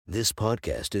This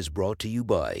podcast is brought to you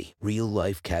by Real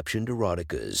Life Captioned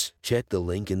Eroticas. Check the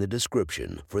link in the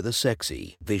description for the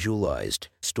sexy, visualized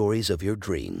stories of your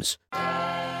dreams.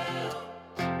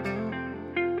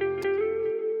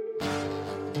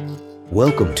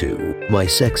 Welcome to My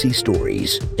Sexy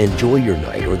Stories. Enjoy your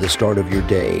night or the start of your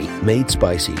day, made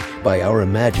spicy by our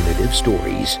imaginative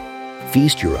stories.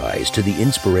 Feast your eyes to the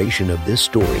inspiration of this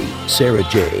story, Sarah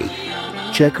J.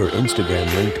 Check her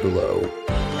Instagram linked below.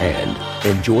 And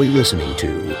enjoy listening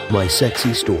to My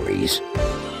Sexy Stories.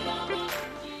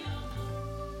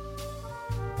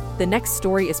 The next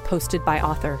story is posted by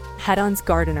author Head-Ons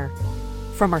Gardener.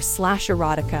 From our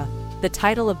 /erotica, the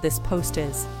title of this post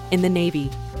is In the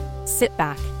Navy. Sit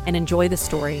back and enjoy the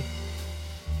story.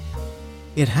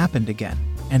 It happened again,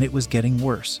 and it was getting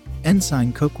worse.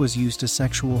 Ensign Cook was used to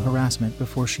sexual harassment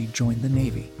before she joined the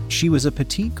Navy. She was a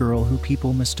petite girl who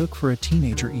people mistook for a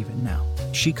teenager even now.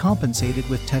 She compensated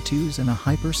with tattoos and a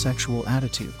hypersexual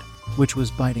attitude, which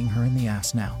was biting her in the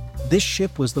ass now. This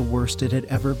ship was the worst it had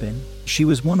ever been. She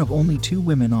was one of only 2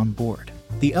 women on board.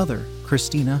 The other,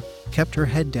 Christina, kept her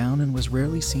head down and was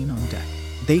rarely seen on deck.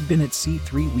 They'd been at sea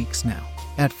 3 weeks now.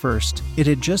 At first, it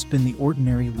had just been the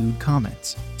ordinary lewd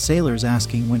comments, sailors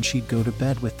asking when she'd go to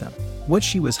bed with them, what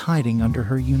she was hiding under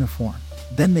her uniform.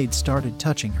 Then they'd started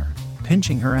touching her,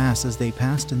 pinching her ass as they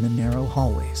passed in the narrow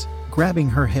hallways, grabbing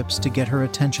her hips to get her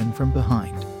attention from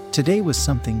behind. Today was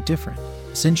something different.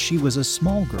 Since she was a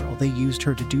small girl, they used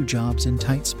her to do jobs in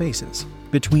tight spaces,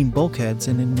 between bulkheads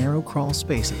and in narrow crawl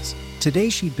spaces. Today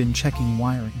she'd been checking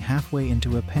wiring halfway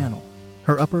into a panel,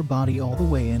 her upper body all the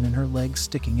way in and her legs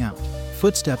sticking out.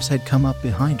 Footsteps had come up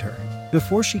behind her.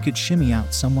 Before she could shimmy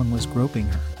out, someone was groping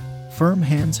her. Firm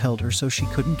hands held her so she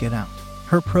couldn't get out.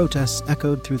 Her protests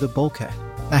echoed through the bulkhead.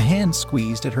 A hand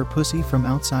squeezed at her pussy from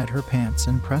outside her pants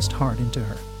and pressed hard into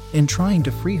her. In trying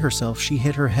to free herself, she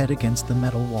hit her head against the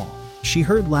metal wall. She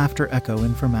heard laughter echo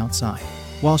in from outside.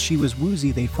 While she was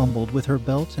woozy, they fumbled with her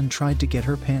belt and tried to get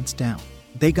her pants down.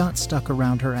 They got stuck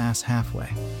around her ass halfway.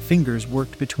 Fingers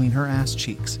worked between her ass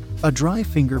cheeks. A dry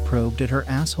finger probed at her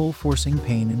asshole, forcing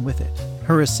pain in with it.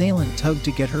 Her assailant tugged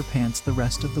to get her pants the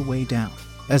rest of the way down.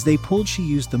 As they pulled, she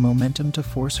used the momentum to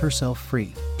force herself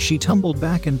free. She tumbled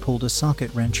back and pulled a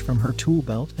socket wrench from her tool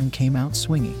belt and came out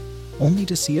swinging, only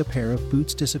to see a pair of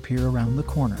boots disappear around the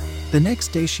corner. The next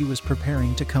day she was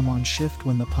preparing to come on shift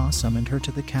when the Pa summoned her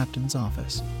to the captain's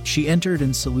office. She entered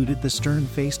and saluted the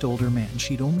stern-faced older man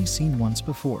she'd only seen once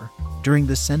before, during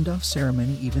the send-off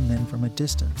ceremony, even then from a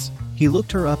distance. He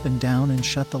looked her up and down and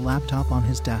shut the laptop on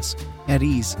his desk. "At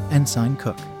ease, Ensign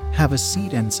Cook. Have a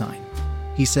seat, Ensign,"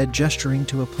 he said, gesturing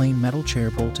to a plain metal chair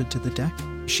bolted to the deck.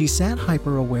 She sat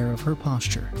hyper-aware of her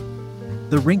posture,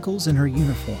 the wrinkles in her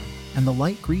uniform, and the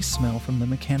light grease smell from the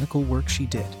mechanical work she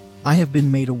did. "I have been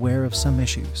made aware of some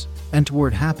issues and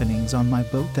toward happenings on my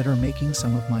boat that are making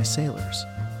some of my sailors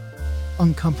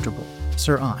uncomfortable.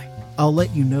 Sir, I'll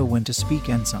let you know when to speak,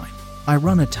 Ensign. I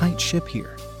run a tight ship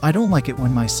here. I don't like it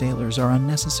when my sailors are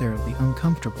unnecessarily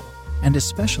uncomfortable, and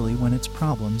especially when it's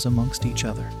problems amongst each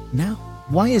other. Now,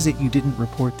 why is it you didn't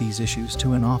report these issues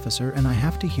to an officer and I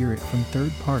have to hear it from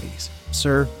third parties?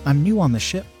 Sir, I'm new on the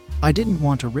ship. I didn't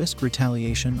want to risk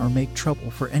retaliation or make trouble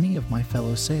for any of my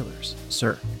fellow sailors.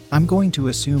 Sir, I'm going to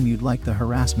assume you'd like the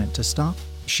harassment to stop."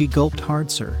 She gulped hard.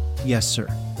 "Sir." "Yes, sir."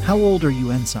 "How old are you,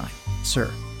 Ensign?"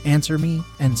 "Sir." "Answer me,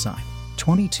 Ensign."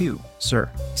 22, sir."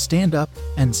 "Stand up,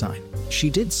 Ensign." She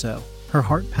did so, her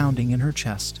heart pounding in her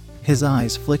chest. His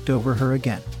eyes flicked over her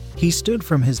again. He stood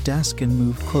from his desk and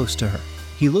moved close to her.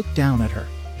 He looked down at her,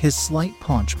 his slight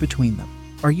paunch between them.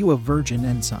 "Are you a virgin,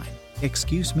 Ensign?"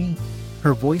 "Excuse me?"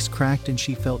 Her voice cracked and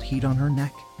she felt heat on her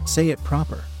neck. "Say it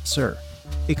proper, sir."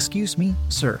 "Excuse me,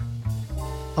 sir."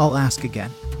 "I'll ask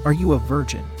again. Are you a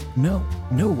virgin?" "No."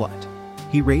 "No what?"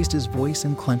 He raised his voice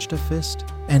and clenched a fist.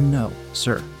 "And no,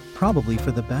 sir. Probably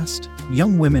for the best.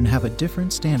 Young women have a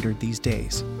different standard these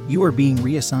days. You are being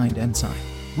reassigned, Ensign.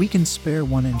 We can spare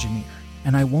one engineer,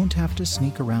 and I won't have to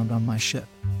sneak around on my ship."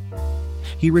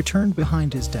 He returned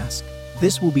behind his desk.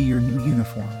 "This will be your new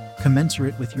uniform,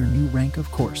 commensurate with your new rank,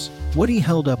 of course." What he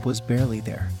held up was barely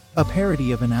there. A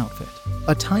parody of an outfit.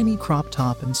 A tiny crop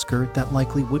top and skirt that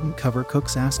likely wouldn't cover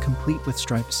Cook's ass, complete with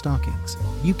striped stockings.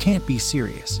 "You can't be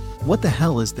serious. What the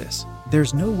hell is this?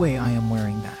 There's no way I am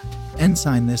wearing that.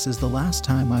 Ensign, this is the last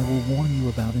time I will warn you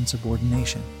about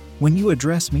insubordination. When you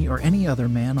address me or any other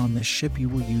man on this ship, you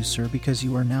will use sir because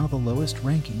you are now the lowest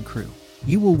ranking crew.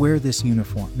 You will wear this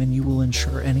uniform and you will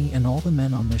ensure any and all the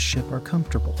men on this ship are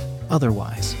comfortable.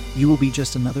 Otherwise, you will be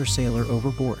just another sailor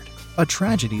overboard. A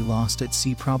tragedy lost at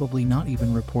sea, probably not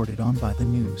even reported on by the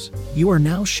news. You are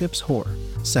now ship's whore,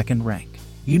 second rank.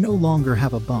 You no longer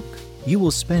have a bunk, You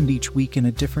will spend each week in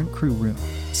a different crew room.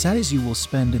 Saturdays you will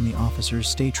spend in the officer's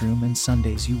stateroom, and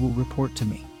Sundays you will report to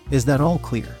me. Is that all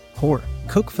clear? Whore.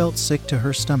 Cook felt sick to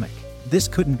her stomach. This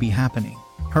couldn't be happening.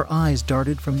 Her eyes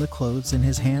darted from the clothes in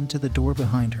his hand to the door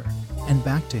behind her, and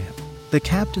back to him. The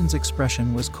captain's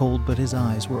expression was cold, but his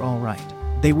eyes were all right.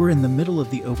 They were in the middle of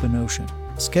the open ocean,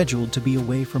 scheduled to be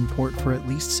away from port for at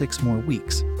least 6 more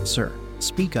weeks. Sir,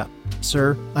 speak up.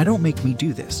 Sir, I don't make me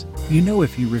do this. You know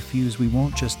if you refuse, we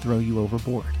won't just throw you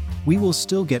overboard. We will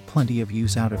still get plenty of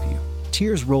use out of you.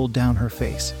 Tears rolled down her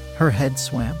face. Her head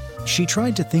swam. She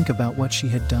tried to think about what she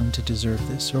had done to deserve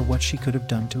this, or what she could have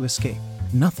done to escape.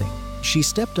 Nothing. She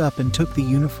stepped up and took the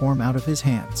uniform out of his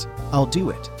hands. I'll do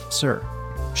it, sir.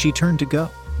 She turned to go,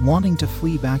 wanting to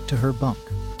flee back to her bunk,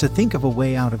 to think of a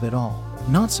way out of it all.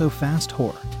 Not so fast,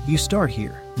 whore. You start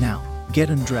here. Now,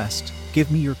 get undressed, give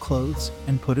me your clothes,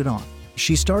 and put it on.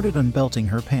 She started unbelting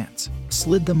her pants,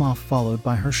 slid them off, followed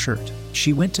by her shirt.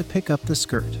 She went to pick up the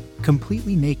skirt,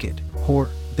 completely naked. Whore,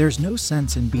 there's no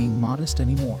sense in being modest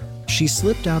anymore. She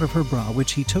slipped out of her bra,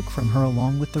 which he took from her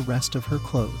along with the rest of her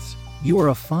clothes. You are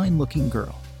a fine-looking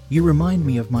girl. You remind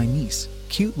me of my niece.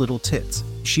 Cute little tits.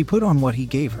 She put on what he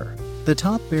gave her. The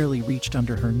top barely reached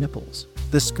under her nipples.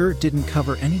 The skirt didn't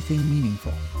cover anything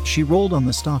meaningful. She rolled on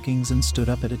the stockings and stood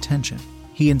up at attention.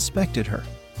 He inspected her.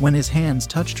 When his hands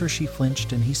touched her, she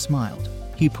flinched, and he smiled.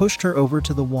 He pushed her over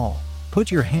to the wall.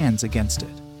 Put your hands against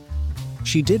it.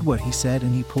 She did what he said,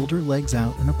 and he pulled her legs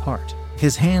out and apart.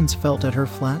 His hands felt at her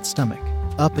flat stomach,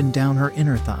 up and down her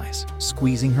inner thighs,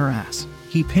 squeezing her ass.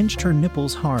 He pinched her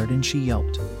nipples hard, and she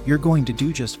yelped. You're going to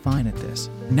do just fine at this.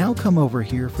 Now come over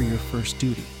here for your first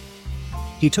duty.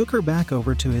 He took her back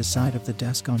over to his side of the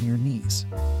desk on your knees.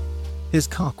 His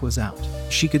cock was out.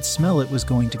 She could smell it was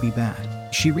going to be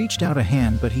bad. She reached out a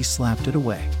hand, but he slapped it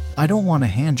away. I don't want a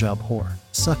handjob, whore.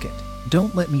 Suck it.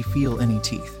 Don't let me feel any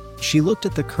teeth. She looked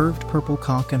at the curved purple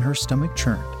cock, and her stomach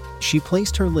churned. She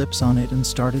placed her lips on it and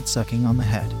started sucking on the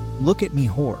head. Look at me,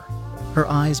 whore. Her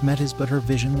eyes met his, but her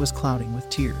vision was clouding with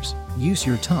tears. Use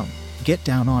your tongue. Get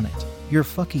down on it. You're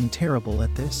fucking terrible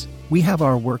at this. We have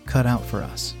our work cut out for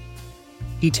us.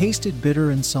 He tasted bitter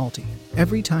and salty.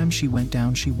 Every time she went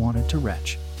down, she wanted to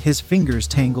retch. His fingers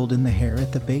tangled in the hair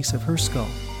at the base of her skull,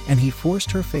 and he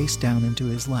forced her face down into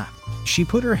his lap. She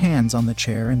put her hands on the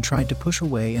chair and tried to push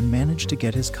away, and managed to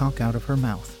get his cock out of her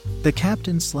mouth. The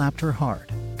captain slapped her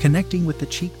hard, connecting with the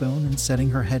cheekbone and setting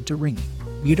her head to ringing.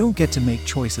 You don't get to make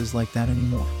choices like that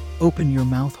anymore. Open your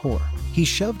mouth, whore. He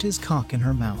shoved his cock in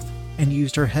her mouth and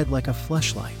used her head like a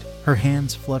fleshlight. Her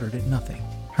hands fluttered at nothing.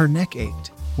 Her neck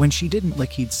ached. When she didn't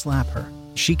lick, he'd slap her.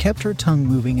 She kept her tongue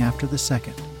moving after the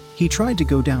second. He tried to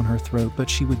go down her throat, but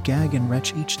she would gag and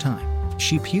retch each time.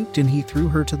 She puked, and he threw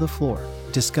her to the floor.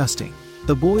 Disgusting.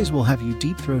 The boys will have you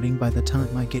deep-throating by the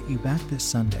time I get you back this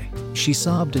Sunday. She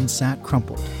sobbed and sat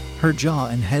crumpled. Her jaw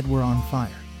and head were on fire.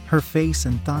 Her face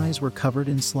and thighs were covered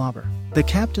in slobber. The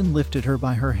captain lifted her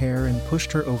by her hair and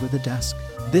pushed her over the desk.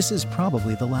 This is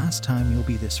probably the last time you'll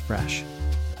be this fresh.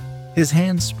 His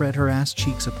hands spread her ass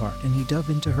cheeks apart, and he dove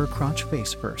into her crotch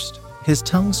face first. His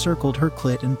tongue circled her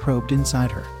clit and probed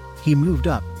inside her. He moved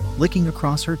up, licking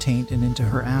across her taint and into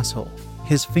her asshole.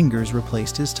 His fingers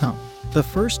replaced his tongue. The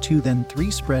first 2, then 3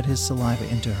 spread his saliva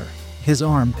into her. His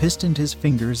arm pistoned his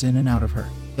fingers in and out of her.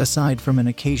 Aside from an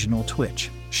occasional twitch,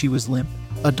 she was limp,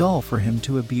 a doll for him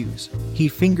to abuse. He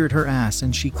fingered her ass,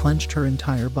 and she clenched her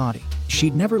entire body.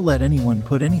 She'd never let anyone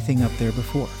put anything up there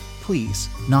before. Please,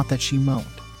 not that she moaned.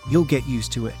 You'll get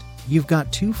used to it. You've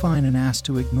got too fine an ass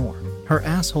to ignore. Her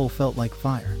asshole felt like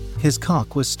fire. His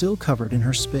cock was still covered in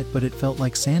her spit, but it felt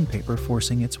like sandpaper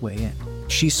forcing its way in.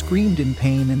 She screamed in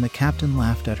pain, and the captain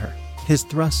laughed at her. His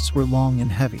thrusts were long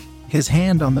and heavy. His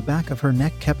hand on the back of her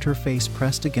neck kept her face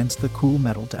pressed against the cool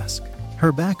metal desk.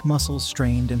 Her back muscles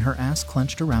strained and her ass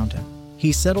clenched around him.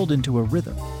 He settled into a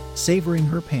rhythm, savoring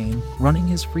her pain, running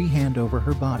his free hand over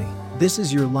her body. This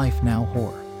is your life now,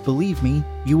 whore. Believe me,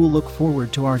 you will look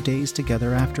forward to our days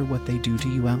together after what they do to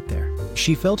you out there.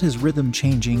 She felt his rhythm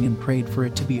changing and prayed for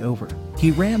it to be over. He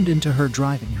rammed into her,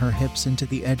 driving her hips into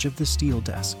the edge of the steel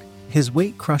desk. His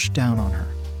weight crushed down on her,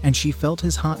 and she felt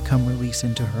his hot cum release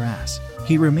into her ass.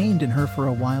 He remained in her for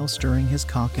a while, stirring his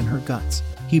cock in her guts.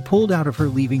 He pulled out of her,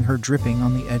 leaving her dripping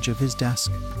on the edge of his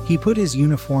desk. He put his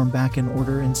uniform back in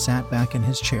order and sat back in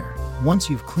his chair. Once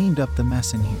you've cleaned up the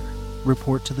mess in here,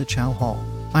 report to the chow hall.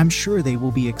 I'm sure they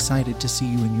will be excited to see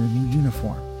you in your new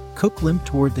uniform. Cook limped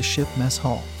toward the ship mess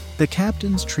hall. The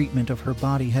captain's treatment of her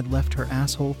body had left her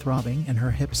asshole throbbing and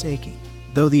her hips aching.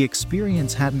 Though the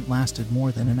experience hadn't lasted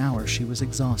more than an hour, she was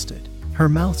exhausted. Her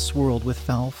mouth swirled with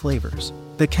foul flavors.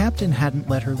 The captain hadn't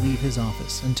let her leave his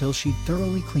office until she'd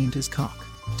thoroughly cleaned his cock.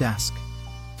 desk,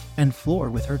 and floor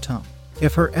with her tongue.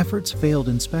 If her efforts failed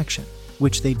inspection,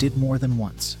 which they did more than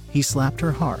once, he slapped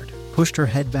her hard, pushed her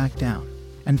head back down,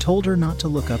 and told her not to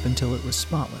look up until it was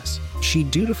spotless. She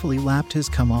dutifully lapped his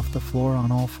cum off the floor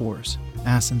on all fours,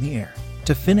 ass in the air.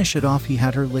 To finish it off, he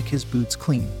had her lick his boots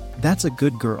clean. "That's a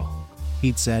good girl,"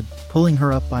 he'd said, pulling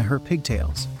her up by her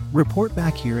pigtails. "Report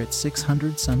back here at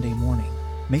 600 Sunday morning.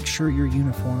 Make sure your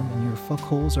uniform and your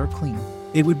fuckholes are clean.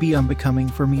 It would be unbecoming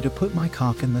for me to put my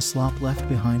cock in the slop left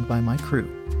behind by my crew."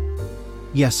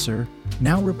 "Yes, sir.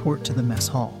 Now report to the mess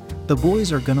hall. The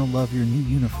boys are gonna love your new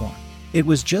uniform." It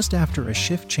was just after a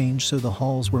shift change, so the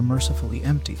halls were mercifully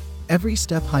empty. Every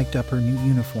step hiked up her new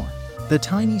uniform. The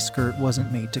tiny skirt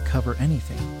wasn't made to cover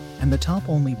anything, and the top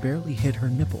only barely hid her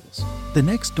nipples. The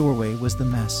next doorway was the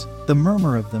mess. The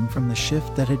murmur of them from the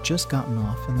shift that had just gotten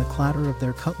off and the clatter of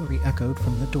their cutlery echoed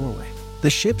from the doorway. The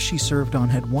ship she served on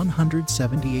had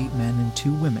 178 men and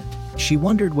 2 women. She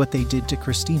wondered what they did to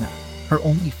Christina, her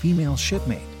only female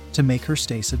shipmate, to make her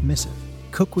stay submissive.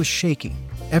 Cook was shaking.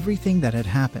 Everything that had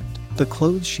happened, the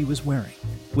clothes she was wearing,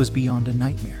 was beyond a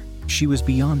nightmare. She was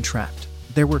beyond trapped.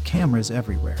 There were cameras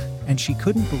everywhere, and she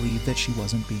couldn't believe that she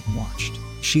wasn't being watched.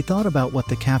 She thought about what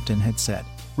the captain had said.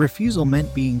 Refusal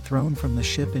meant being thrown from the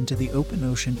ship into the open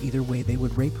ocean. Either way, they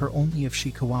would rape her. Only if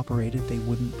she cooperated, they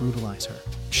wouldn't brutalize her.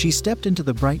 She stepped into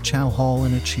the bright chow hall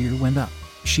and a cheer went up.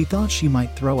 She thought she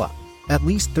might throw up. At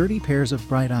least 30 pairs of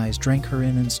bright eyes drank her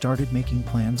in and started making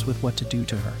plans with what to do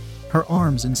to her. Her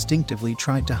arms instinctively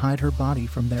tried to hide her body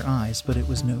from their eyes, but it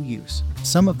was no use.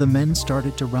 Some of the men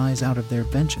started to rise out of their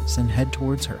benches and head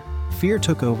towards her. Fear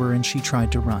took over and she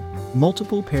tried to run.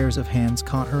 Multiple pairs of hands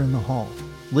caught her in the hall,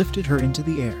 lifted her into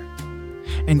the air,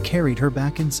 and carried her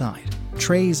back inside.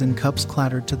 Trays and cups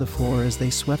clattered to the floor as they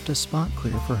swept a spot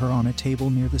clear for her on a table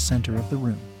near the center of the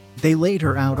room. They laid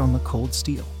her out on the cold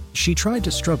steel. She tried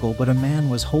to struggle, but a man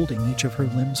was holding each of her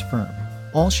limbs firm.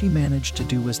 All she managed to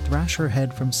do was thrash her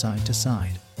head from side to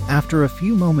side. After a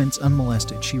few moments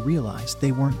unmolested, she realized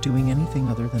they weren't doing anything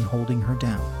other than holding her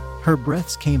down. Her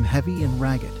breaths came heavy and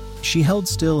ragged. She held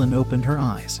still and opened her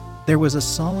eyes. There was a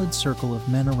solid circle of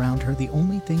men around her. The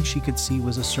only thing she could see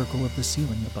was a circle of the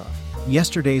ceiling above.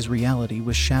 Yesterday's reality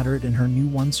was shattered and her new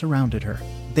one surrounded her.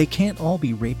 They can't all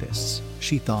be rapists,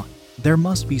 she thought. There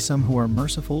must be some who are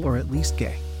merciful or at least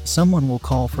gay. Someone will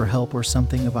call for help or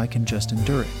something if I can just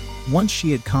endure it. Once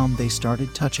she had calmed, they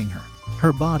started touching her.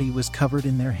 Her body was covered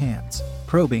in their hands,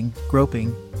 probing,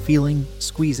 groping, feeling,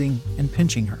 squeezing, and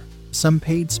pinching her. Some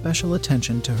paid special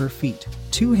attention to her feet.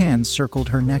 2 hands circled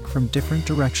her neck from different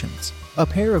directions. A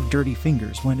pair of dirty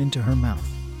fingers went into her mouth.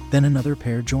 Then another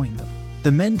pair joined them.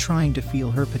 The men trying to feel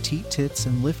her petite tits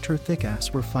and lift her thick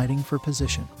ass were fighting for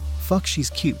position. Fuck, she's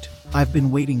cute. I've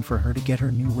been waiting for her to get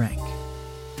her new rank.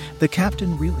 The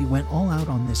captain really went all out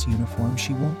on this uniform.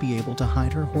 She won't be able to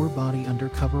hide her whore body under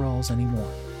coveralls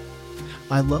anymore.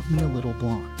 I love me a little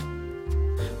blonde.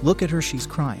 Look at her, she's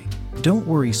crying. Don't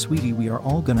worry, sweetie, we are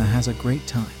all gonna has a great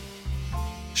time.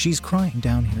 She's crying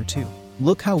down here too.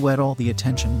 Look how wet all the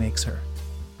attention makes her.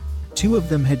 2 of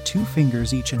them had 2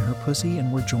 fingers each in her pussy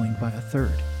and were joined by a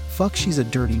third. Fuck, she's a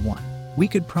dirty one. We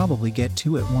could probably get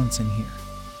 2 at once in here.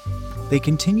 They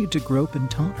continued to grope and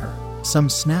taunt her. Some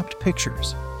snapped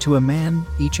pictures. To a man,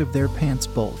 each of their pants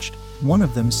bulged. One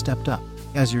of them stepped up.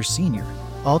 As your senior,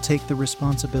 I'll take the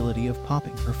responsibility of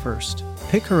popping her first.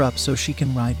 Pick her up so she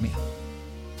can ride me.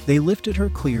 They lifted her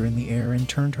clear in the air and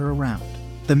turned her around.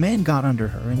 The man got under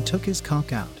her and took his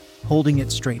cock out, holding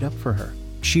it straight up for her.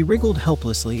 She wriggled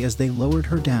helplessly as they lowered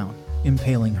her down,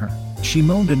 impaling her. She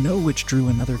moaned a no, which drew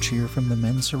another cheer from the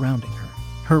men surrounding her.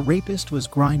 Her rapist was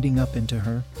grinding up into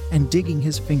her and digging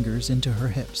his fingers into her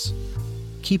hips,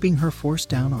 keeping her forced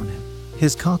down on him.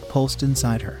 His cock pulsed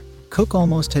inside her. Cook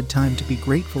almost had time to be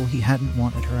grateful he hadn't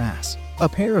wanted her ass. A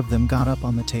pair of them got up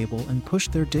on the table and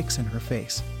pushed their dicks in her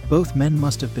face. Both men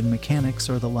must have been mechanics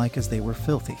or the like, as they were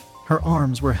filthy. Her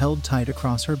arms were held tight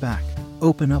across her back.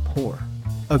 Open up, whore.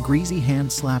 A greasy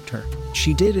hand slapped her.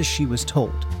 She did as she was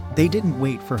told. They didn't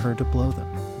wait for her to blow them.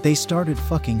 They started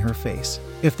fucking her face.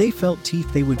 If they felt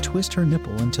teeth, they would twist her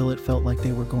nipple until it felt like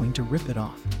they were going to rip it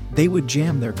off. They would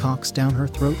jam their cocks down her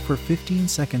throat for 15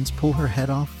 seconds, pull her head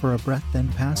off for a breath, then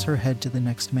pass her head to the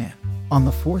next man. On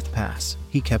the 4th pass,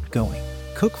 he kept going.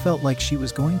 Cook felt like she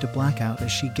was going to black out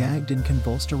as she gagged and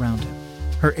convulsed around him.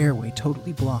 Her airway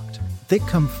totally blocked. Thick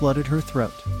cum flooded her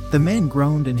throat. The man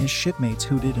groaned and his shipmates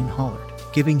hooted and hollered,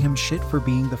 giving him shit for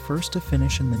being the first to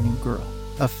finish and the new girl.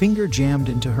 A finger jammed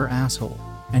into her asshole,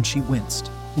 and she winced.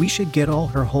 We should get all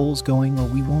her holes going or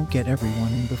we won't get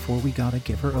everyone in before we gotta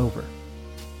give her over.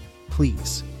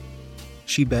 Please.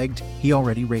 She begged. He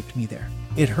already raped me there.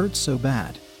 It hurts so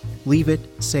bad. Leave it,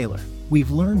 sailor.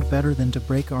 We've learned better than to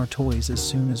break our toys as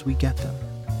soon as we get them.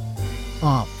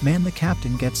 Aw, man, the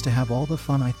captain gets to have all the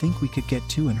fun I think we could get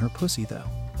to in her pussy though.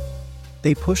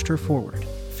 They pushed her forward.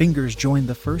 Fingers joined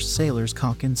the first sailor's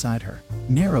cock inside her,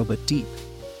 narrow but deep.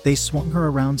 They swung her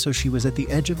around so she was at the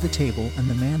edge of the table and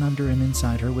the man under and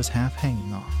inside her was half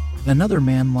hanging off. Another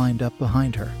man lined up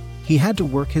behind her. He had to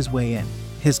work his way in.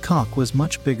 His cock was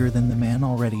much bigger than the man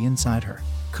already inside her.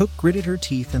 Cook gritted her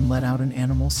teeth and let out an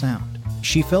animal sound.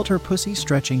 She felt her pussy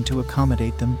stretching to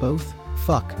accommodate them both.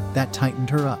 Fuck, that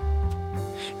tightened her up.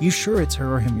 You sure it's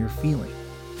her or him you're feeling?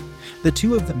 The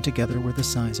two of them together were the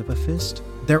size of a fist.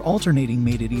 Their alternating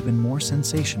made it even more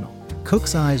sensational.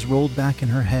 Cook's eyes rolled back in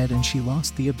her head and she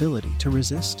lost the ability to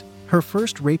resist. Her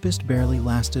first rapist barely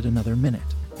lasted another minute.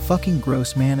 Fucking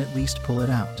gross, man, at least pull it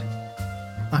out.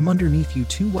 I'm underneath you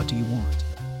too, what do you want?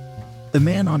 The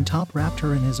man on top wrapped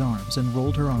her in his arms and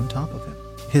rolled her on top of him.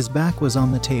 His back was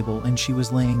on the table and she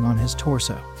was laying on his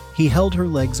torso. He held her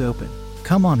legs open.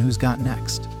 Come on, who's got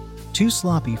next? Too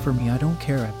sloppy for me, I don't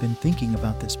care, I've been thinking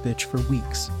about this bitch for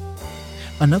weeks.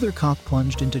 Another cock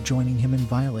plunged into joining him and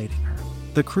violating her.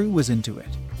 The crew was into it,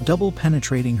 double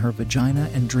penetrating her vagina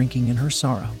and drinking in her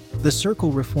sorrow. The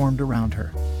circle reformed around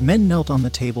her. Men knelt on the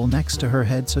table next to her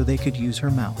head so they could use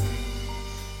her mouth.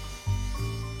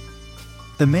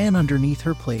 The man underneath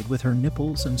her played with her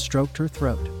nipples and stroked her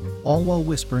throat, all while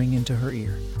whispering into her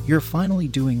ear, "You're finally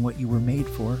doing what you were made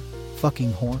for,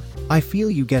 fucking whore. I feel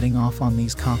you getting off on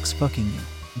these cocks fucking you.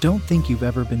 Don't think you've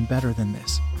ever been better than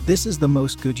this. This is the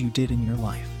most good you did in your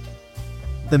life."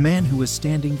 The man who was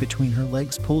standing between her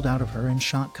legs pulled out of her and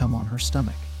shot cum on her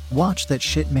stomach. "Watch that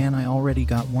shit, man, I already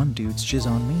got one dude's jizz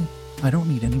on me. I don't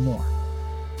need any more."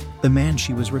 The man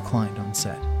she was reclined on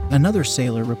said. Another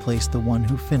sailor replaced the one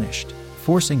who finished,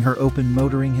 forcing her open,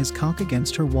 motoring his cock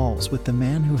against her walls with the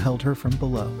man who held her from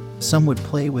below. Some would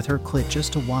play with her clit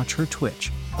just to watch her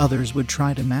twitch. Others would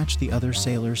try to match the other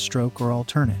sailor's stroke or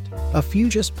alternate. A few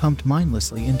just pumped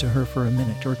mindlessly into her for a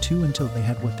minute or two until they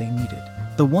had what they needed.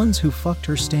 The ones who fucked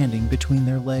her standing between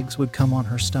their legs would come on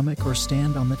her stomach or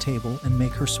stand on the table and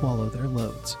make her swallow their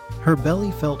loads. Her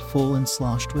belly felt full and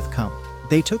sloshed with cum.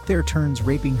 They took their turns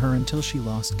raping her until she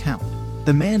lost count.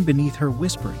 The man beneath her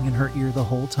whispering in her ear the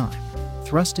whole time,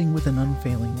 thrusting with an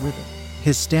unfailing rhythm,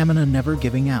 his stamina never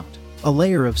giving out. A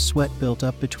layer of sweat built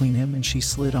up between him and she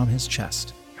slid on his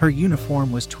chest. Her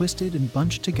uniform was twisted and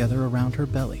bunched together around her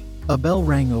belly. A bell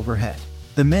rang overhead.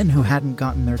 The men who hadn't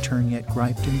gotten their turn yet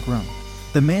griped and groaned.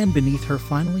 The man beneath her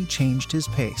finally changed his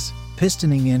pace,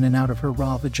 pistoning in and out of her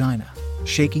raw vagina,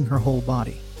 shaking her whole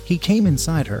body. He came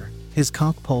inside her. His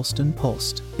cock pulsed and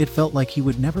pulsed. It felt like he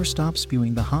would never stop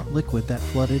spewing the hot liquid that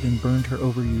flooded and burned her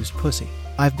overused pussy.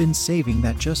 "I've been saving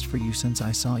that just for you since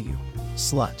I saw you,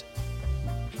 slut."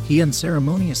 He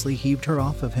unceremoniously heaved her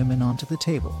off of him and onto the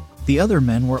table. The other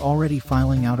men were already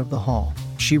filing out of the hall.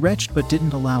 She retched but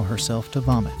didn't allow herself to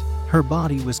vomit. Her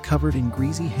body was covered in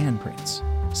greasy handprints,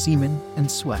 semen,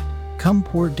 and sweat. Cum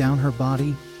poured down her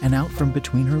body and out from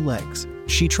between her legs.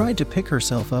 She tried to pick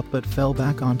herself up but fell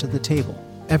back onto the table.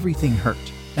 Everything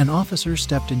hurt. An officer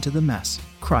stepped into the mess.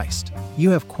 "Christ,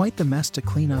 you have quite the mess to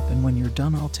clean up, and when you're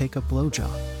done I'll take a blowjob.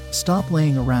 Stop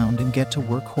laying around and get to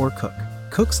work, whore."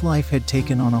 Cook's life had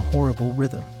taken on a horrible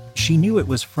rhythm. She knew it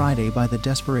was Friday by the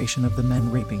desperation of the men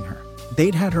raping her.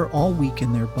 They'd had her all week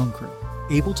in their bunk room,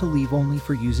 able to leave only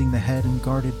for using the head and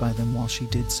guarded by them while she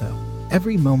did so.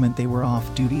 Every moment they were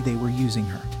off duty they were using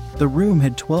her. The room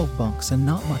had 12 bunks and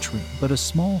not much room, but a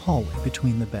small hallway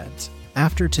between the beds.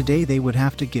 After today they would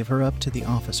have to give her up to the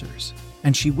officers,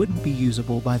 and she wouldn't be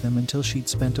usable by them until she'd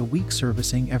spent a week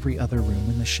servicing every other room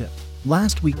in the ship.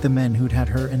 Last week the men who'd had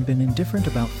her and been indifferent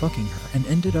about fucking her and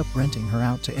ended up renting her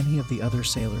out to any of the other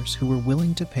sailors who were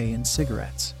willing to pay in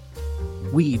cigarettes,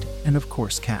 weed, and of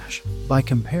course cash. By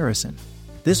comparison,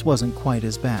 this wasn't quite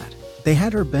as bad. They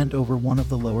had her bent over one of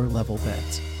the lower level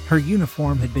beds. Her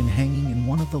uniform had been hanging in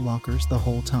one of the lockers the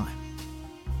whole time,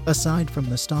 aside from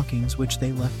the stockings which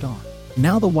they left on.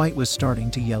 Now the white was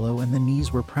starting to yellow and the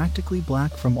knees were practically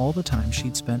black from all the time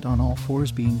she'd spent on all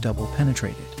fours being double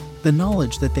penetrated. The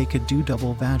knowledge that they could do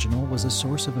double vaginal was a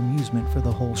source of amusement for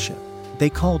the whole ship. They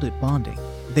called it bonding.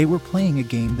 They were playing a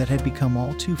game that had become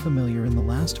all too familiar in the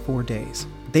last 4 days.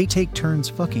 They take turns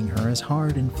fucking her as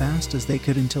hard and fast as they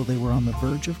could until they were on the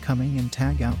verge of coming and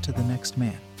tag out to the next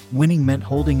man. Winning meant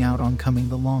holding out on coming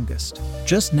the longest.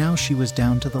 Just now she was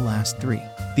down to the last 3.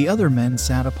 The other men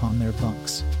sat upon their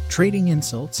bunks, trading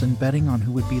insults and betting on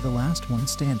who would be the last one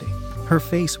standing. Her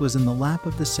face was in the lap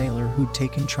of the sailor who'd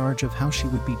taken charge of how she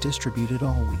would be distributed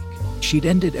all week. She'd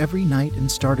ended every night and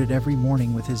started every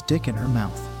morning with his dick in her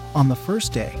mouth. On the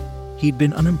first day, He'd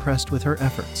been unimpressed with her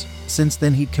efforts. Since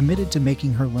then, he'd committed to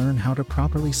making her learn how to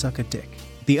properly suck a dick.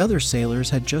 The other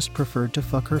sailors had just preferred to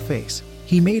fuck her face.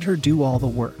 He made her do all the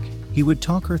work. He would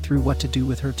talk her through what to do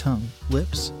with her tongue,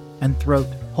 lips, and throat,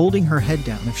 holding her head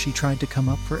down if she tried to come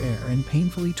up for air and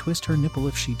painfully twist her nipple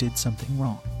if she did something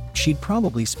wrong. She'd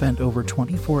probably spent over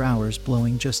 24 hours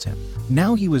blowing just him.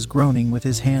 Now he was groaning with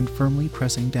his hand firmly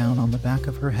pressing down on the back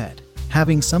of her head.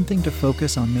 Having something to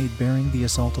focus on made bearing the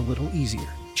assault a little easier.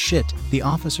 Shit, the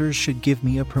officers should give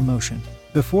me a promotion.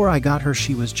 Before I got her,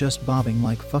 she was just bobbing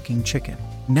like fucking chicken.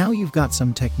 Now you've got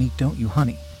some technique, don't you,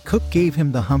 honey? Cook gave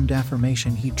him the hummed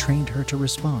affirmation he'd trained her to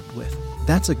respond with.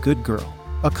 That's a good girl.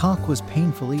 A cock was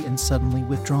painfully and suddenly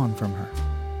withdrawn from her,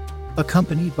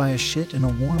 accompanied by a shit and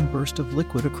a warm burst of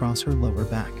liquid across her lower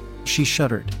back. She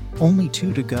shuddered. Only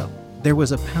 2 to go. There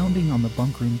was a pounding on the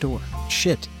bunkroom door.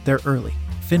 Shit, they're early.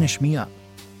 Finish me up.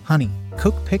 Honey.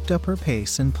 Cook picked up her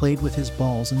pace and played with his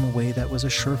balls in the way that was a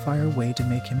surefire way to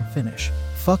make him finish.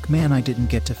 Fuck man, I didn't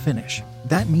get to finish.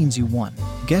 That means you won.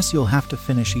 Guess you'll have to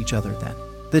finish each other then.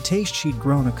 The taste she'd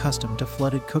grown accustomed to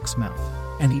flooded Cook's mouth,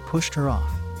 and he pushed her off.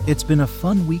 It's been a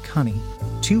fun week, honey.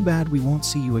 Too bad we won't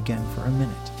see you again for a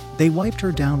minute. They wiped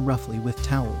her down roughly with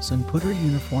towels and put her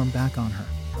uniform back on her,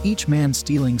 each man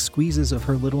stealing squeezes of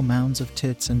her little mounds of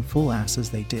tits and full ass as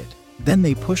they did. Then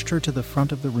they pushed her to the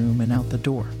front of the room and out the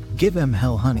door. Give 'em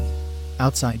hell, honey.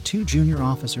 Outside, 2 junior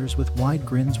officers with wide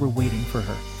grins were waiting for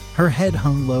her. Her head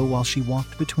hung low while she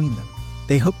walked between them.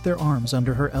 They hooked their arms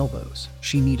under her elbows.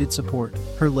 She needed support.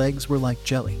 Her legs were like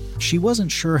jelly. She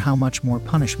wasn't sure how much more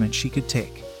punishment she could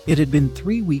take. It had been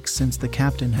 3 weeks since the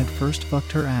captain had first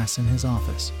fucked her ass in his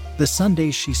office. The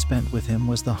Sundays she spent with him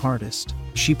was the hardest.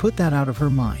 She put that out of her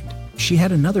mind. She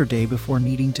had another day before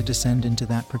needing to descend into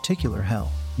that particular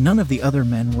hell. None of the other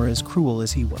men were as cruel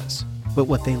as he was, but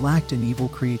what they lacked in evil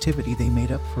creativity they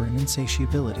made up for in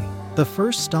insatiability. The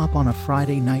first stop on a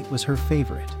Friday night was her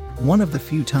favorite, one of the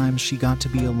few times she got to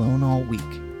be alone all week.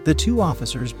 The 2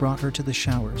 officers brought her to the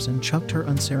showers and chucked her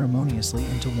unceremoniously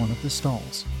into one of the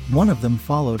stalls. One of them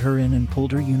followed her in and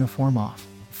pulled her uniform off.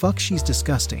 Fuck, she's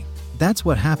disgusting. That's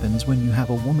what happens when you have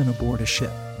a woman aboard a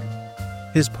ship.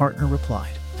 His partner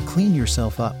replied. Clean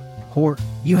yourself up, whore.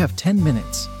 You have 10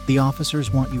 minutes. The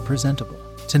officers want you presentable.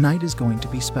 Tonight is going to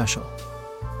be special.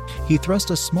 He thrust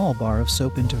a small bar of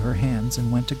soap into her hands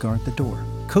and went to guard the door.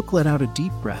 Cook let out a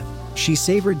deep breath. She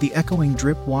savored the echoing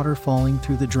drip water falling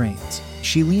through the drains.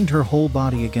 She leaned her whole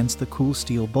body against the cool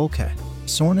steel bulkhead.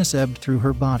 Soreness ebbed through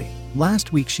her body.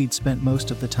 Last week she'd spent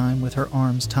most of the time with her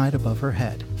arms tied above her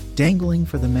head, dangling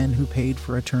for the men who paid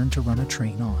for a turn to run a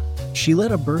train on. She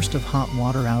let a burst of hot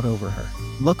water out over her.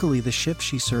 Luckily, the ship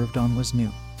she served on was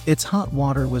new. Its hot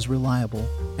water was reliable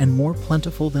and more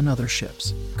plentiful than other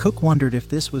ships. Cook wondered if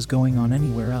this was going on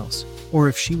anywhere else, or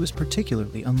if she was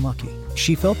particularly unlucky.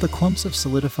 She felt the clumps of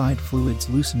solidified fluids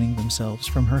loosening themselves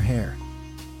from her hair,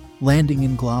 landing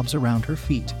in globs around her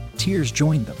feet. Tears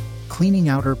joined them. Cleaning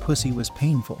out her pussy was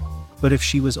painful, but if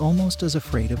she was almost as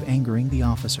afraid of angering the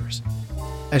officers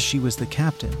as she was the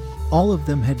captain. All of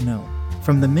them had known,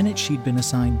 from the minute she'd been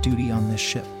assigned duty on this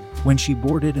ship, when she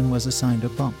boarded and was assigned a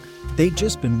bunk. They'd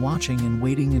just been watching and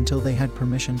waiting until they had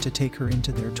permission to take her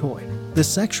into their toy. The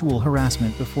sexual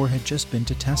harassment before had just been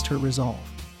to test her resolve,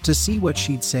 to see what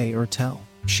she'd say or tell.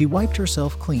 She wiped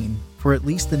herself clean. For at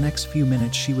least the next few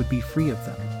minutes she would be free of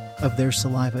them, of their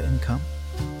saliva and cum,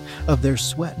 of their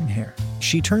sweat and hair.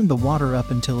 She turned the water up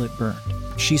until it burned.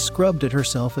 She scrubbed at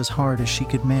herself as hard as she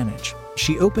could manage.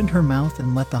 She opened her mouth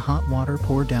and let the hot water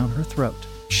pour down her throat.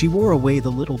 She wore away the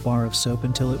little bar of soap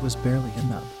until it was barely a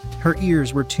nub. Her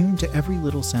ears were tuned to every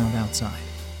little sound outside,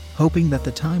 hoping that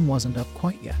the time wasn't up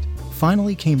quite yet.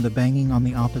 Finally came the banging on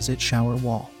the opposite shower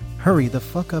wall. Hurry the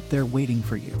fuck up, they're waiting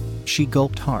for you. She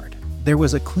gulped hard. There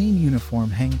was a clean uniform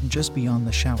hanging just beyond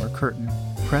the shower curtain,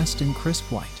 pressed in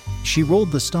crisp white. She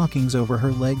rolled the stockings over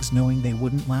her legs knowing they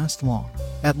wouldn't last long.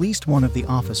 At least one of the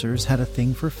officers had a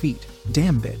thing for feet.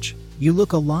 Damn bitch, you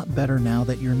look a lot better now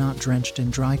that you're not drenched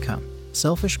in dry cum.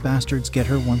 Selfish bastards get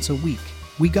her once a week.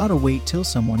 We gotta wait till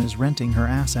someone is renting her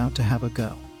ass out to have a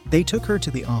go. They took her to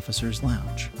the officers'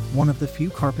 lounge, one of the few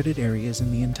carpeted areas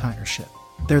in the entire ship.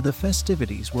 There the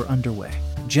festivities were underway.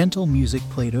 Gentle music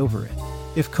played over it.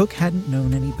 If Cook hadn't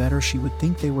known any better, she would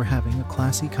think they were having a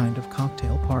classy kind of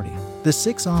cocktail party. The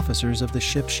 6 officers of the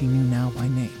ship she knew now by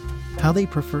name, how they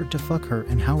preferred to fuck her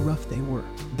and how rough they were.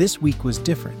 This week was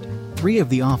different. 3 of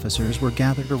the officers were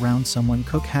gathered around someone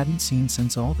Cook hadn't seen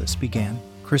since all this began,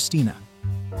 Christina,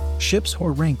 ship's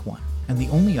whore rank 1, and the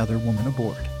only other woman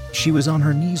aboard. She was on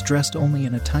her knees, dressed only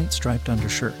in a tight striped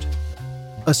undershirt.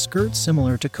 A skirt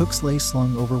similar to Cook's lay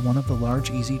slung over one of the large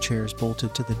easy chairs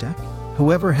bolted to the deck.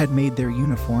 Whoever had made their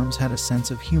uniforms had a sense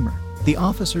of humor. The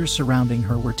officers surrounding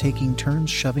her were taking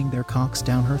turns shoving their cocks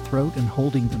down her throat and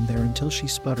holding them there until she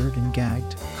sputtered and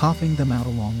gagged, coughing them out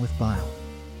along with bile.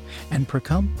 And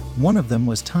precum, one of them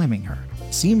was timing her.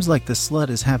 Seems like the slut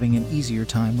is having an easier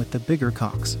time with the bigger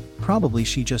cocks. Probably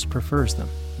she just prefers them.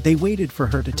 They waited for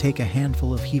her to take a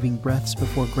handful of heaving breaths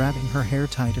before grabbing her hair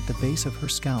tight at the base of her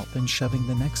scalp and shoving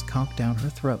the next cock down her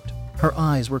throat. Her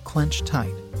eyes were clenched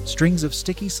tight. Strings of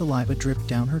sticky saliva dripped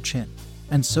down her chin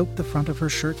and soaked the front of her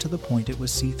shirt to the point it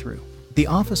was see-through. The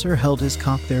officer held his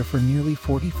cock there for nearly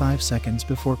 45 seconds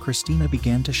before Christina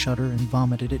began to shudder and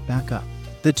vomited it back up.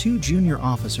 The two junior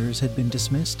officers had been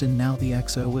dismissed and now the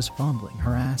XO was fondling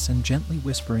her ass and gently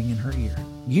whispering in her ear.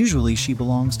 Usually she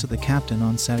belongs to the captain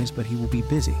on Saturdays, but he will be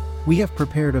busy. We have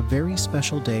prepared a very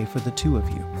special day for the two of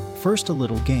you. First, a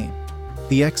little game.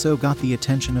 The XO got the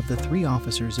attention of the three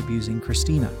officers abusing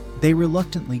Christina. They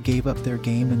reluctantly gave up their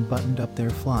game and buttoned up their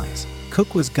flies.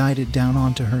 Cook was guided down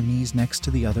onto her knees next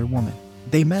to the other woman.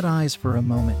 They met eyes for a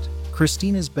moment.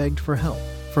 Christina's begged for help,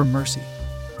 for mercy.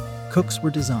 Cook's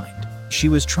were designed. She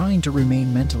was trying to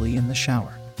remain mentally in the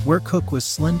shower, where Cook was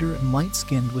slender and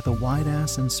light-skinned with a wide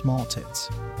ass and small tits.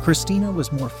 Christina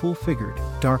was more full-figured,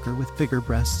 darker with bigger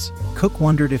breasts. Cook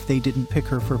wondered if they didn't pick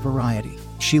her for variety.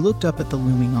 She looked up at the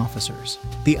looming officers.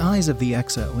 The eyes of the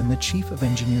XO and the chief of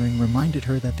engineering reminded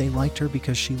her that they liked her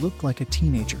because she looked like a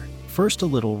teenager. First, a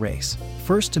little race.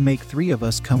 First to make three of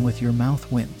us come with your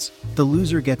mouth wins. The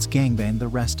loser gets gangbanged the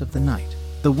rest of the night.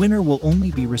 The winner will only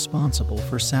be responsible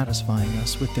for satisfying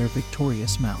us with their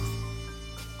victorious mouth.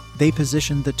 They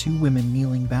positioned the two women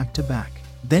kneeling back to back.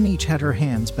 Then each had her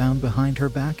hands bound behind her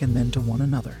back and then to one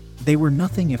another. They were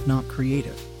nothing if not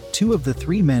creative. Two of the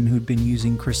three men who'd been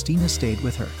using Christina stayed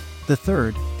with her. The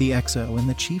third, the XO and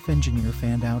the chief engineer,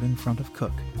 fanned out in front of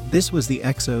Cook. This was the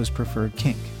XO's preferred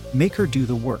kink. Make her do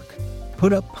the work.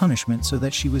 Put up punishment so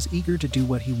that she was eager to do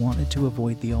what he wanted to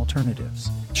avoid the alternatives.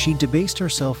 She debased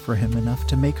herself for him enough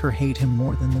to make her hate him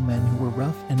more than the men who were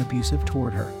rough and abusive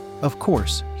toward her. Of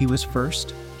course, he was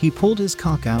first. He pulled his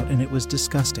cock out and it was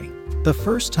disgusting. The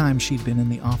first time she'd been in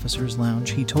the officer's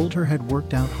lounge, he told her had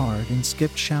worked out hard and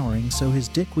skipped showering so his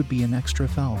dick would be an extra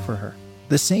foul for her.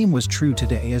 The same was true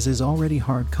today as his already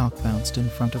hard cock bounced in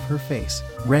front of her face.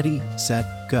 Ready,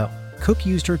 set, go. Cook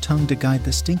used her tongue to guide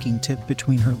the stinking tip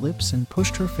between her lips and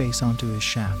pushed her face onto his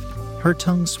shaft. Her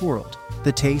tongue swirled,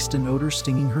 the taste and odor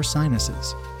stinging her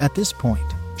sinuses. At this point,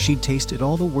 she'd tasted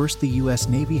all the worst the U.S.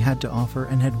 Navy had to offer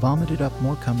and had vomited up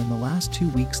more cum in the last 2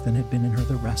 weeks than had been in her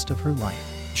the rest of her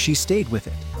life. She stayed with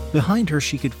it. Behind her,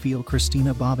 she could feel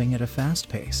Christina bobbing at a fast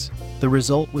pace. The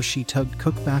result was she tugged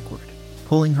Cook backward,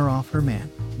 pulling her off her man.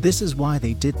 This is why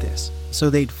they did this, so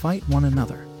they'd fight one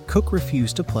another. Cook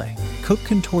refused to play. Cook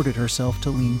contorted herself to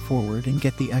lean forward and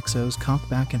get the XO's cock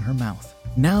back in her mouth.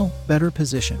 Now, better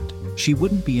positioned, she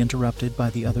wouldn't be interrupted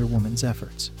by the other woman's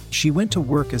efforts. She went to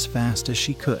work as fast as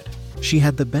she could. She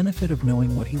had the benefit of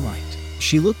knowing what he liked.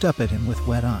 She looked up at him with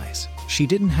wet eyes. She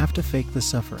didn't have to fake the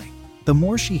suffering. The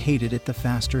more she hated it, the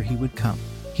faster he would come.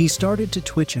 He started to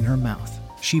twitch in her mouth.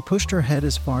 She pushed her head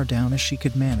as far down as she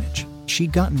could manage.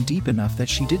 She'd gotten deep enough that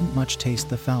she didn't much taste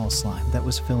the foul slime that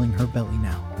was filling her belly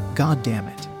now. God damn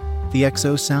it. The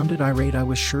XO sounded irate. I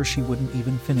was sure she wouldn't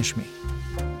even finish me.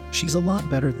 She's a lot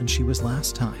better than she was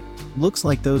last time. Looks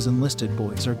like those enlisted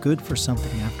boys are good for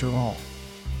something after all.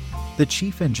 The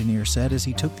chief engineer said as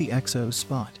he took the XO's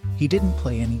spot. He didn't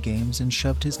play any games and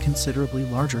shoved his considerably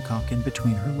larger cock in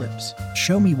between her lips.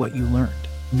 Show me what you learned.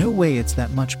 No way it's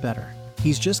that much better.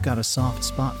 He's just got a soft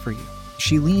spot for you.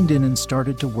 She leaned in and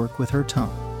started to work with her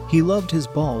tongue. He loved his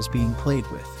balls being played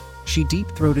with. She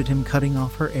deep-throated him, cutting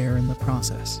off her air in the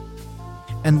process,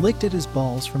 and licked at his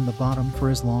balls from the bottom for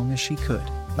as long as she could.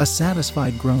 A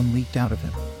satisfied groan leaked out of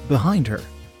him. Behind her,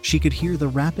 she could hear the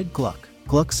rapid gluck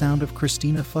sound of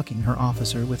Christina fucking her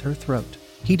officer with her throat.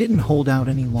 He didn't hold out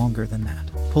any longer than that,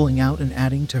 pulling out and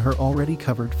adding to her already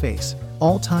covered face.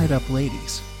 All tied up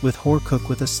ladies, with whore Cook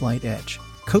with a slight edge.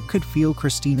 Cook could feel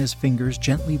Christina's fingers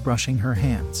gently brushing her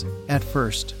hands. At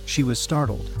first, she was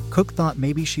startled. Cook thought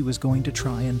maybe she was going to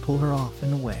try and pull her off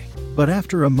and away. But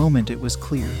after a moment it was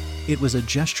clear. It was a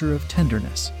gesture of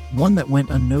tenderness, one that went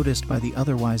unnoticed by the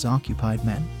otherwise occupied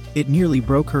men. It nearly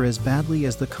broke her as badly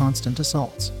as the constant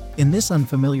assaults. In this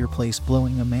unfamiliar place,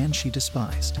 blowing a man she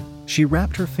despised. She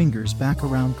wrapped her fingers back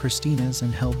around Christina's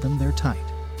and held them there tight,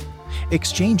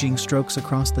 exchanging strokes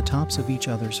across the tops of each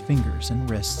other's fingers and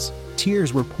wrists.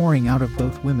 Tears were pouring out of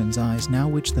both women's eyes now,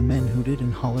 which the men hooted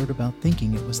and hollered about,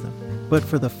 thinking it was them. But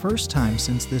for the first time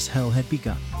since this hell had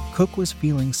begun, Cook was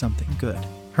feeling something good.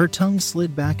 Her tongue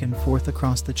slid back and forth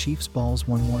across the chief's balls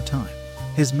one more time.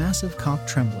 his massive cock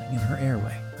trembling in her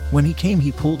airway. When he came,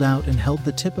 he pulled out and held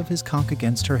the tip of his cock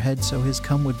against her head so his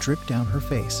cum would drip down her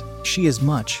face. She is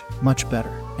much, much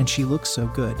better, and she looks so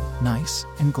good, nice,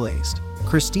 and glazed.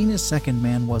 Christina's second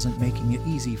man wasn't making it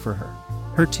easy for her.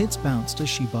 Her tits bounced as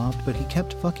she bobbed, but he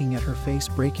kept fucking at her face,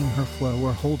 breaking her flow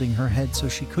or holding her head so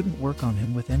she couldn't work on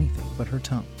him with anything but her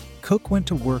tongue. Cook went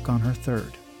to work on her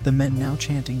third, the men now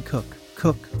chanting cook,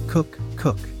 cook, cook,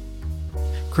 cook.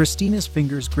 Christina's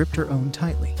fingers gripped her own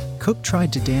tightly. Cook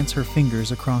tried to dance her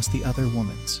fingers across the other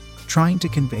woman's, trying to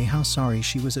convey how sorry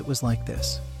she was it was like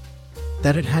this.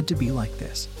 That it had to be like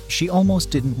this. She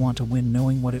almost didn't want to win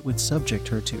knowing what it would subject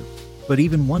her to. But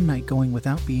even one night going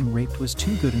without being raped was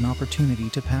too good an opportunity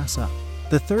to pass up.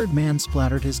 The third man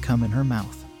splattered his cum in her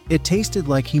mouth. It tasted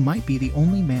like he might be the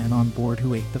only man on board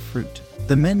who ate the fruit.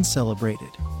 The men celebrated,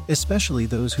 especially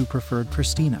those who preferred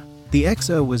Christina. The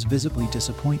XO was visibly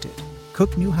disappointed.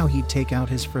 Cook knew how he'd take out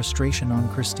his frustration on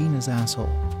Christina's asshole.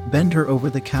 Bend her over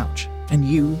the couch. And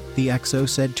you, the XO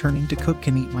said, turning to Cook,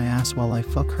 can eat my ass while I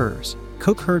fuck hers.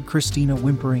 Cook heard Christina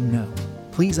whimpering no.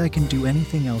 Please, I can do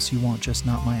anything else you want, just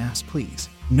not my ass, please.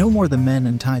 No more. The men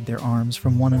untied their arms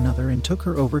from one another and took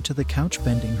her over to the couch,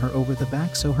 bending her over the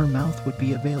back so her mouth would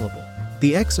be available.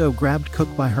 The XO grabbed Cook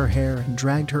by her hair and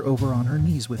dragged her over on her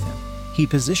knees with him. He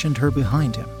positioned her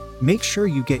behind him. Make sure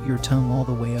you get your tongue all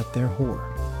the way up there, whore.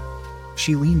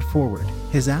 She leaned forward.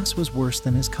 His ass was worse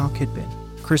than his cock had been.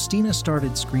 Christina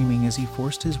started screaming as he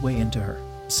forced his way into her.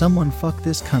 Someone fuck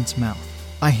this cunt's mouth.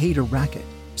 I hate a racket.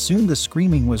 Soon the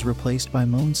screaming was replaced by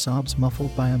moan sobs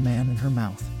muffled by a man in her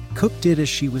mouth. Cook did as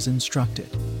she was instructed,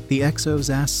 the XO's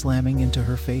ass slamming into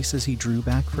her face as he drew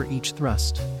back for each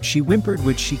thrust. She whimpered,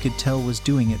 which she could tell was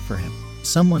doing it for him.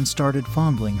 Someone started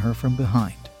fondling her from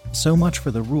behind. So much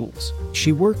for the rules.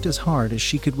 She worked as hard as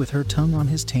she could with her tongue on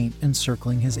his taint and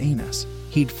circling his anus.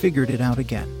 He'd figured it out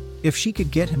again. If she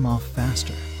could get him off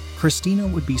faster, Christina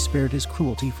would be spared his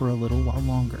cruelty for a little while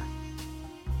longer.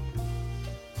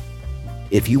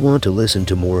 If you want to listen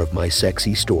to more of my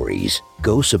sexy stories,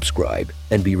 go subscribe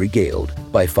and be regaled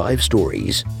by 5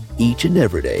 stories each and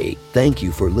every day. Thank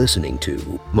you for listening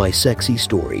to My Sexy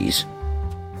Stories.